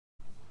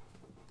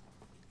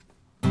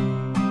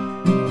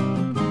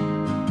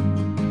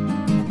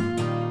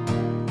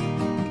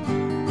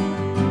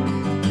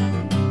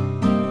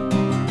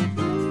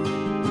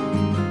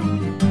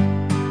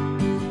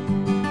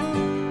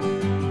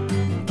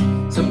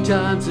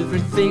Sometimes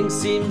everything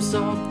seems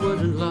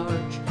awkward and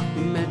large.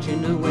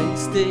 Imagine a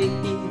Wednesday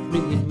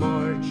evening in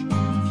March,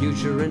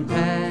 future and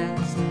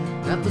past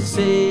at the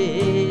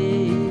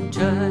same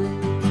time.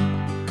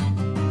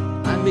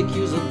 I make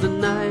use of the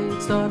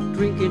night, start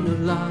drinking a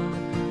lot.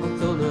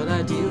 Although not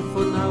ideal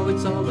for now,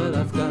 it's all that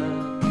I've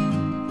got.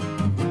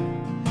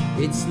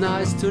 It's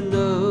nice to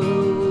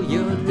know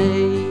your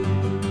name.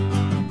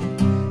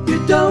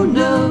 You don't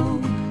know,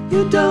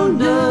 you don't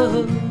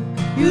know,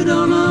 you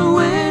don't know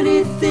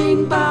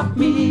anything about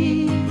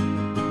me.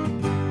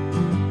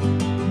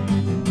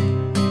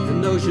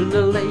 An ocean,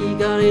 a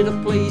lake, I need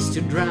a place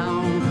to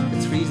drown.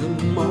 Let's freeze the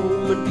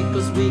moment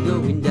because we're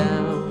going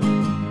down.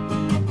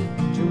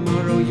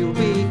 Tomorrow you'll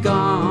be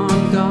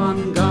gone,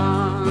 gone,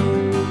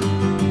 gone.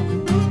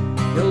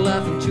 You're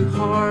laughing too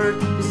hard,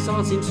 this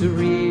all seems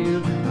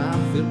surreal. I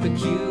feel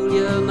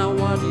peculiar, now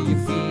what do you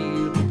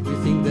feel? You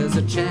think there's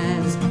a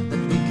chance that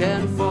we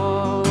can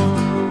fall?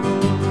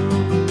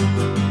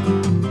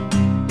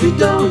 You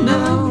don't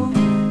know,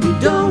 you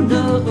don't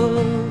know,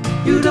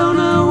 you don't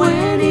know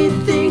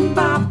anything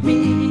about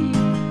me.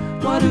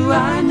 What do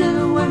I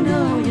know? I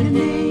know your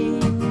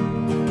name.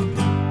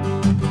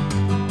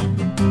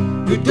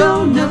 You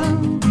don't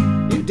know,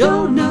 you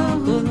don't know,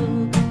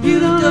 you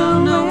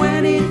don't know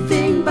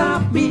anything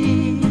about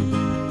me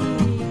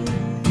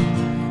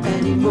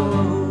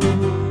anymore.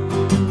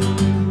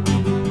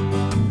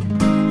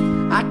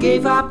 I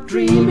gave up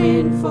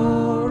dreaming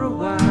for a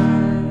while.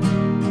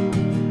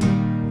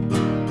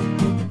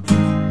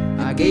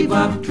 I gave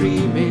up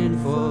dreaming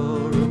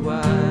for a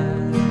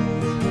while.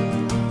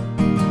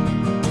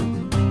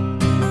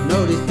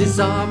 Notice these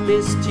are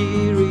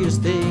mysterious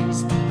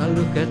days. I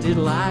look at it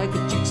like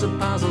a jigsaw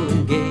puzzle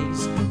and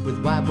gaze with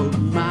wide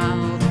open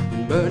mouth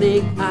and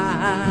burning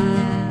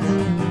eyes.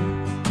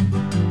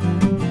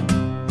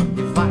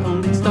 If I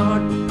only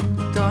start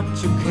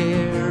to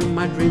care,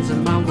 my dreams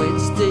and my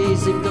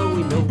Wednesdays ain't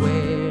going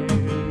nowhere.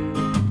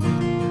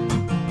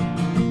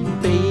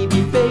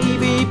 Baby,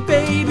 baby,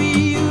 baby,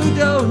 you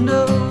don't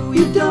know,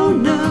 you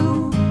don't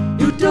know,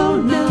 you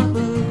don't know,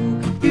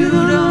 you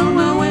don't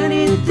know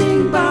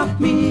anything about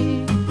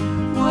me.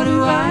 What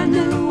do I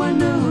know? I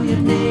know your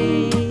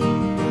name.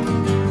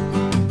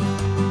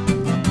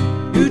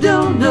 You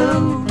don't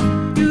know,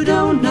 you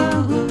don't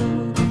know,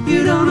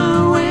 you don't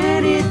know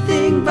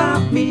anything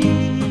about me.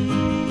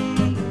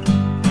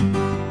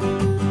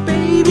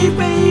 Baby,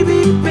 baby,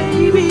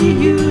 baby,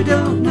 you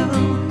don't know,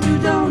 you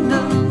don't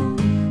know,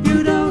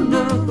 you don't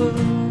know,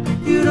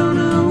 you don't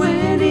know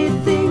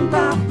anything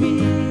about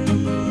me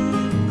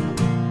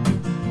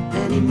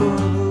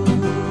anymore.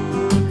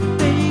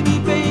 Baby,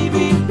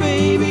 baby,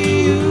 baby,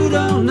 you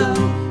don't know,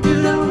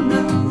 you don't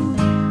know,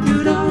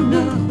 you don't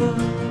know,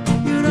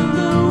 you don't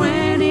know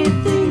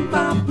anything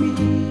about me.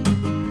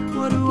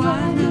 What do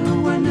I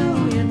know? I know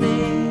your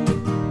name.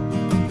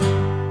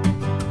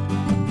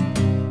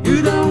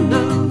 You don't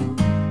know,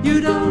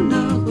 you don't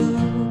know,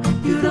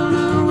 you don't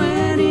know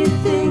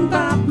anything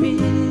about me.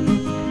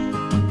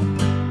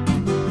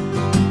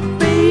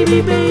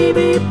 Baby,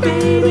 baby,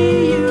 baby,